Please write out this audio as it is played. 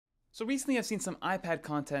So recently I've seen some iPad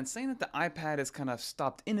content saying that the iPad has kind of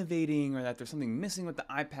stopped innovating or that there's something missing with the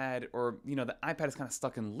iPad or, the iPad is kind of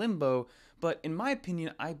stuck in limbo. But in my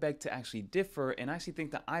opinion, I beg to actually differ and I actually think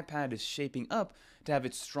the iPad is shaping up to have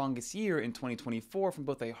its strongest year in 2024 from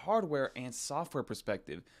both a hardware and software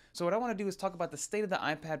perspective. So what I want to do is talk about the state of the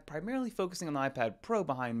iPad, primarily focusing on the iPad Pro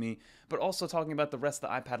behind me, but also talking about the rest of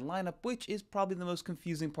the iPad lineup, which is probably the most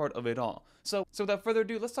confusing part of it all. So without further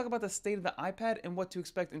ado, let's talk about the state of the iPad and what to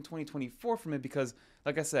expect in 2024 from it because,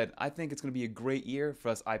 like I said, I think it's going to be a great year for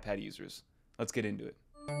us iPad users. Let's get into it.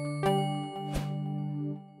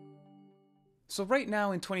 So right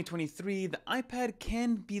now in 2023, the iPad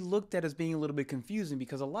can be looked at as being a little bit confusing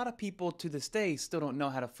because a lot of people to this day still don't know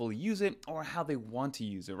how to fully use it or how they want to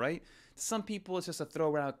use it, right? To some people, it's just a throw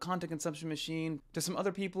around content consumption machine. To some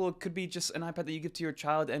other people, it could be just an iPad that you give to your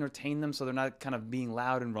child to entertain them so they're not kind of being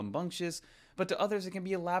loud and rambunctious. But to others, it can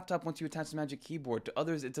be a laptop once you attach the Magic Keyboard. To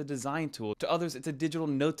others, it's a design tool. To others, it's a digital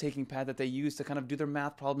note-taking pad that they use to kind of do their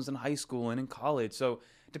math problems in high school and in college. So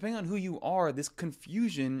depending on who you are, this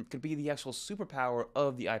confusion could be the actual superpower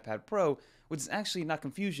of the iPad Pro, which is actually not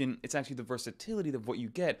confusion, it's actually the versatility of what you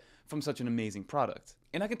get from such an amazing product.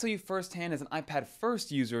 And I can tell you firsthand as an iPad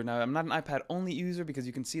first user, now I'm not an iPad only user because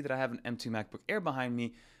you can see that I have an M2 MacBook Air behind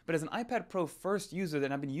me, but as an iPad Pro first user,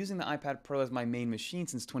 then I've been using the iPad Pro as my main machine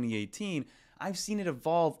since 2018, I've seen it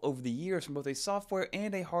evolve over the years from both a software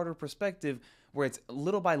and a hardware perspective where it's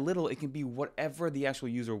little by little, it can be whatever the actual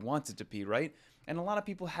user wants it to be, right? And a lot of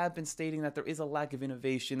people have been stating that there is a lack of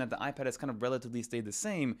innovation, that the iPad has kind of relatively stayed the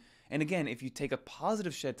same. And again, if you take a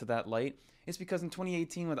positive shed to that light, it's because in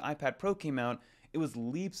 2018 when the iPad Pro came out, it was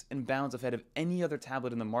leaps and bounds ahead of any other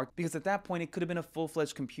tablet in the market because at that point it could have been a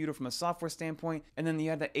full-fledged computer from a software standpoint, and then you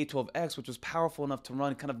had that A12X which was powerful enough to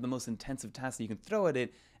run kind of the most intensive tasks that you can throw at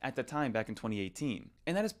it at the time back in 2018.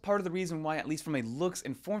 And that is part of the reason why, at least from a looks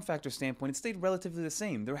and form factor standpoint, it stayed relatively the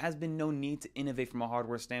same. There has been no need to innovate from a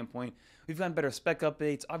hardware standpoint. We've gotten better spec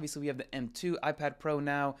updates. Obviously we have the M2 iPad Pro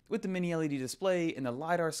now with the mini LED display and the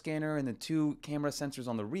LiDAR scanner and the 2 camera sensors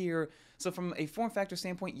on the rear. So from a form factor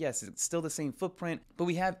standpoint, yes, it's still the same footprint, but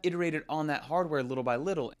we have iterated on that hardware little by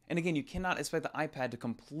little. And again, you cannot expect the iPad to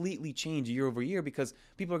completely change year over year because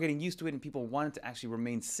people are getting used to it and people want it to actually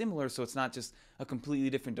remain similar so it's not just a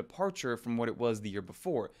completely different departure from what it was the year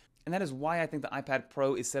before. And that is why I think the iPad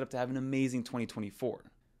Pro is set up to have an amazing 2024.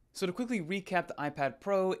 So to quickly recap the iPad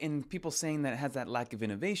Pro and people saying that it has that lack of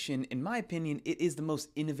innovation, in my opinion, it is the most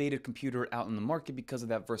innovative computer out in the market because of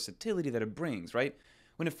that versatility that it brings, right?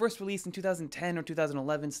 When it first released in 2010 or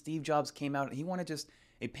 2011, Steve Jobs came out and he wanted just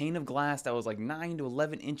a pane of glass that was like 9 to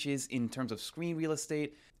 11 inches in terms of screen real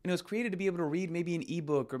estate. And it was created to be able to read maybe an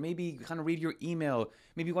ebook or maybe kind of read your email,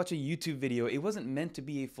 maybe watch a YouTube video. It wasn't meant to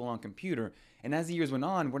be a full-on computer. And as the years went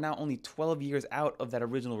on, we're now only 12 years out of that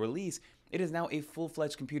original release. It is now a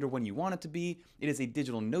full-fledged computer when you want it to be. It is a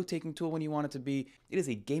digital note-taking tool when you want it to be. It is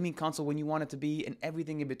a gaming console when you want it to be, and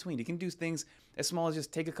everything in between. You can do things as small as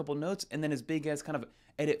just take a couple notes, and then as big as kind of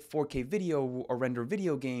edit 4K video or render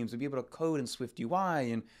video games, and be able to code in Swift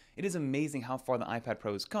UI. And it is amazing how far the iPad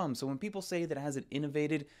Pro has come. So when people say that it hasn't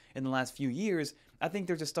innovated in the last few years, I think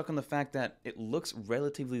they're just stuck on the fact that it looks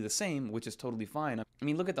relatively the same, which is totally fine. I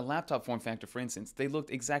mean, look at the laptop form factor, for instance. They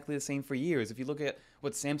looked exactly the same for years. If you look at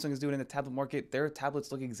what Samsung is doing in the tablet market, their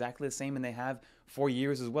tablets look exactly the same and they have for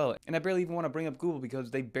years as well. And I barely even want to bring up Google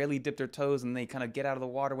because they barely dip their toes and they kind of get out of the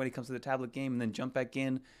water when it comes to the tablet game and then jump back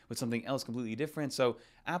in with something else completely different. So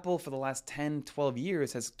Apple for the last 10, 12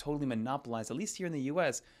 years has totally monopolized, at least here in the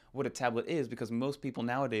US, what a tablet is because most people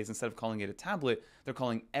nowadays, instead of calling it a tablet, they're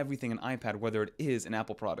calling everything an iPad, whether it is an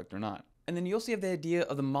Apple product or not. And then you also have the idea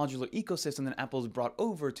of the modular ecosystem that Apple's brought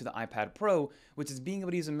over to the iPad Pro, which is being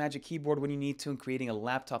able to use a Magic Keyboard when you need to and creating a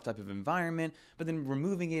laptop type of environment, but then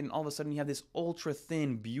removing it and all of a sudden you have this ultra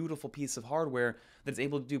thin, beautiful piece of hardware that's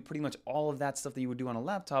able to do pretty much all of that stuff that you would do on a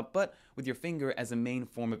laptop, but with your finger as a main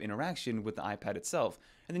form of interaction with the iPad itself.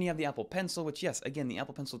 And then you have the Apple Pencil, which yes, again, the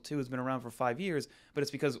Apple Pencil 2 has been around for 5 years, but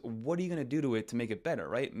it's because what are you going to do to it to make it better,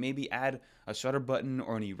 right? Maybe add a shutter button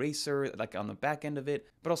or an eraser like on the back end of it,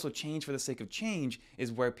 but also change for the sake of change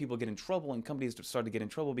is where people get in trouble and companies start to get in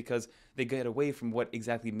trouble because they get away from what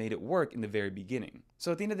exactly made it work in the very beginning.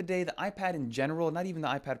 So at the end of the day, the iPad in general, not even the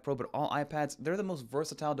iPad Pro, but all iPads, they're the most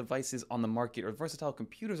versatile devices on the market or versatile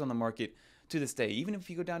computers on the market to this day. Even if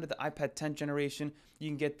you go down to the iPad 10th generation, you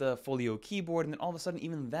can get the Folio keyboard, and then all of a sudden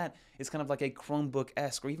even that is kind of like a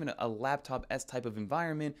Chromebook-esque or even a laptop-esque type of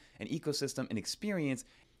environment, an ecosystem, an experience.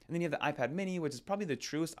 And then you have the iPad mini, which is probably the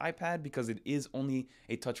truest iPad because it is only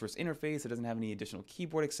a touch-first interface. It doesn't have any additional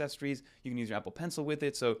keyboard accessories. You can use your Apple Pencil with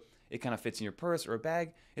it. So It kind of fits in your purse or a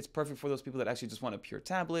bag. It's perfect for those people that actually just want a pure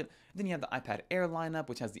tablet. Then you have the iPad Air lineup,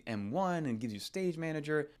 which has the M1 and gives you Stage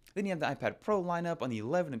Manager. Then you have the iPad Pro lineup on the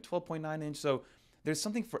 11 and 12.9 inch. So there's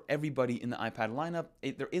something for everybody in the iPad lineup.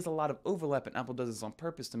 There is a lot of overlap, and Apple does this on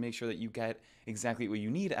purpose to make sure that you get exactly what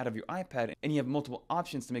you need out of your iPad, and you have multiple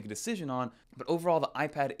options to make a decision on. But overall, the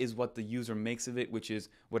iPad is what the user makes of it, which is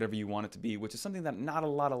whatever you want it to be, which is something that not a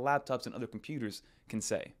lot of laptops and other computers can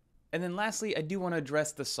say. And then lastly, I do want to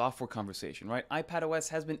address the software conversation, right? iPadOS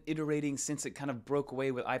has been iterating since it kind of broke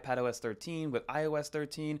away with iPadOS 13, with iOS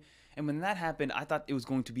 13. And when that happened, I thought it was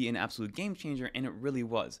going to be an absolute game changer, and it really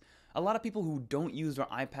was. A lot of people who don't use their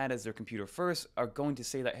iPad as their computer first are going to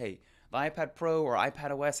say that, hey, the iPad Pro or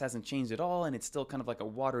iPadOS hasn't changed at all, and it's still kind of like a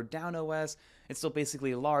watered down OS. It's still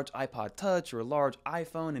basically a large iPod Touch or a large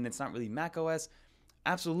iPhone, and it's not really macOS.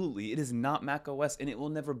 Absolutely, it is not macOS, and it will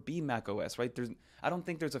never be macOS, right? I don't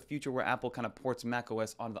think there's a future where Apple kind of ports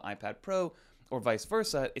macOS onto the iPad Pro or vice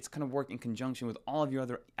versa. It's going to work in conjunction with all of your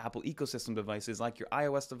other Apple ecosystem devices, like your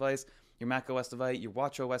iOS device, your macOS device, your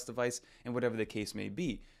watchOS device, and whatever the case may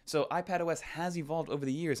be. So iPadOS has evolved over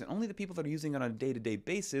the years, and only the people that are using it on a day-to-day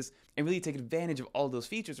basis and really take advantage of all those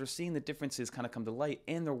features are seeing the differences kind of come to light,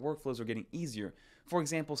 and their workflows are getting easier. For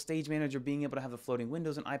example, Stage Manager being able to have the floating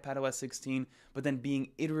windows in iPadOS 16, but then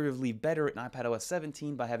being iteratively better in iPadOS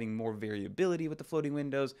 17 by having more variability with the floating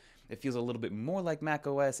windows. It feels a little bit more like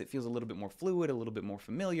macOS. It feels a little bit more fluid, a little bit more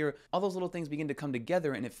familiar. All those little things begin to come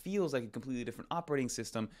together, and it feels like a completely different operating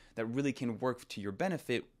system that really can work to your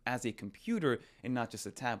benefit as a computer and not just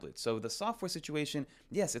a tablet. So the software situation,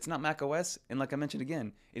 yes, it's not macOS, and like I mentioned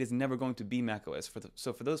again, it is never going to be macOS.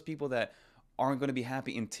 So for those people that aren't going to be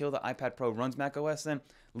happy until the iPad Pro runs macOS, then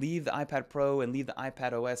leave the iPad Pro and leave the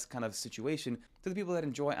iPadOS kind of situation to the people that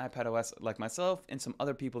enjoy iPadOS like myself and some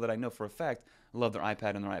other people that I know for a fact love their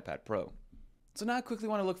iPad and their iPad Pro. So now I quickly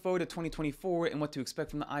want to look forward to 2024 and what to expect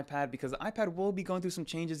from the iPad, because the iPad will be going through some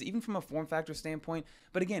changes, even from a form factor standpoint.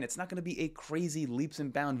 But again, it's not going to be a crazy leaps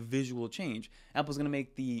and bound visual change. Apple's going to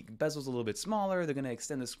make the bezels a little bit smaller. They're going to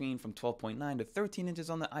extend the screen from 12.9 to 13 inches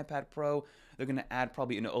on the iPad Pro. They're going to add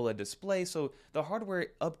probably an OLED display. So the hardware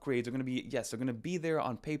upgrades are going to be, yes, they're going to be there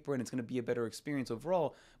on paper, and it's going to be a better experience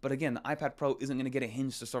overall. But again, the iPad Pro isn't going to get a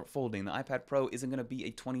hinge to start folding. The iPad Pro isn't going to be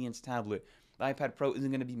a 20-inch tablet. The iPad Pro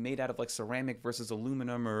isn't going to be made out of like ceramic versus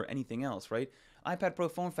aluminum or anything else, right? iPad Pro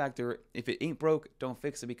form factor, if it ain't broke, don't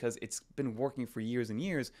fix it, because it's been working for years and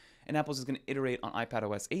years. And Apple's just going to iterate on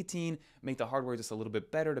iPadOS 18, make the hardware just a little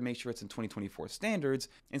bit better to make sure it's in 2024 standards,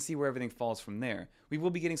 and see where everything falls from there. We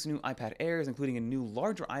will be getting some new iPad Airs, including a new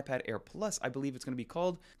larger iPad Air Plus, I believe it's going to be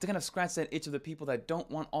called, to kind of scratch that itch of the people that don't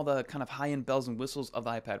want all the kind of high-end bells and whistles of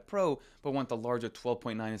the iPad Pro, but want the larger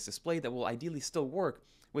 12.9-inch display that will ideally still work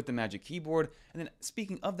with the Magic Keyboard. And then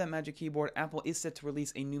speaking of that Magic Keyboard, Apple is set to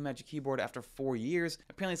release a new Magic Keyboard after 4 years.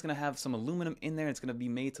 Apparently it's going to have some aluminum in there. It's going to be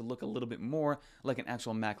made to look a little bit more like an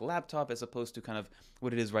actual Mac laptop as opposed to kind of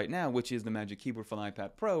what it is right now, which is the Magic Keyboard for the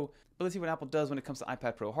iPad Pro. But let's see what Apple does when it comes to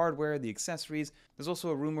iPad Pro hardware, the accessories. There's also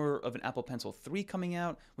a rumor of an Apple Pencil 3 coming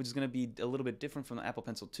out, which is going to be a little bit different from the Apple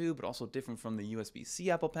Pencil 2, but also different from the USB-C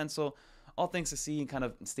Apple Pencil. All things to see and kind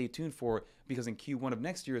of stay tuned for, because in Q1 of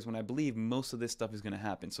next year is when I believe most of this stuff is going to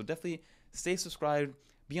happen. So definitely stay subscribed,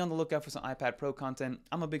 be on the lookout for some iPad Pro content.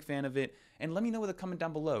 I'm a big fan of it, and let me know with a comment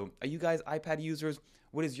down below. Are you guys iPad users?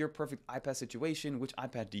 What is your perfect iPad situation? Which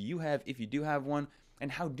iPad do you have, if you do have one?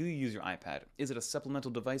 And how do you use your iPad? Is it a supplemental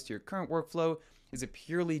device to your current workflow? Is it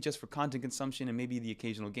purely just for content consumption and maybe the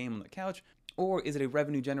occasional game on the couch? Or is it a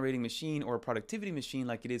revenue generating machine or a productivity machine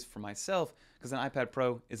like it is for myself? Because an iPad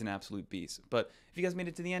Pro is an absolute beast. But if you guys made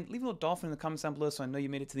it to the end, leave a little dolphin in the comments down below so I know you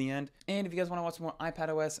made it to the end. And if you guys want to watch more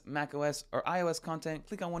iPadOS, macOS, or iOS content,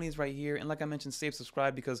 click on one of these right here. And like I mentioned, stay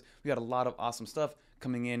subscribed, because we got a lot of awesome stuff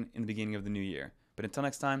coming in the beginning of the new year. But until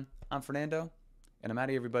next time, I'm Fernando, and I'm out of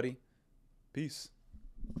here, everybody. Peace.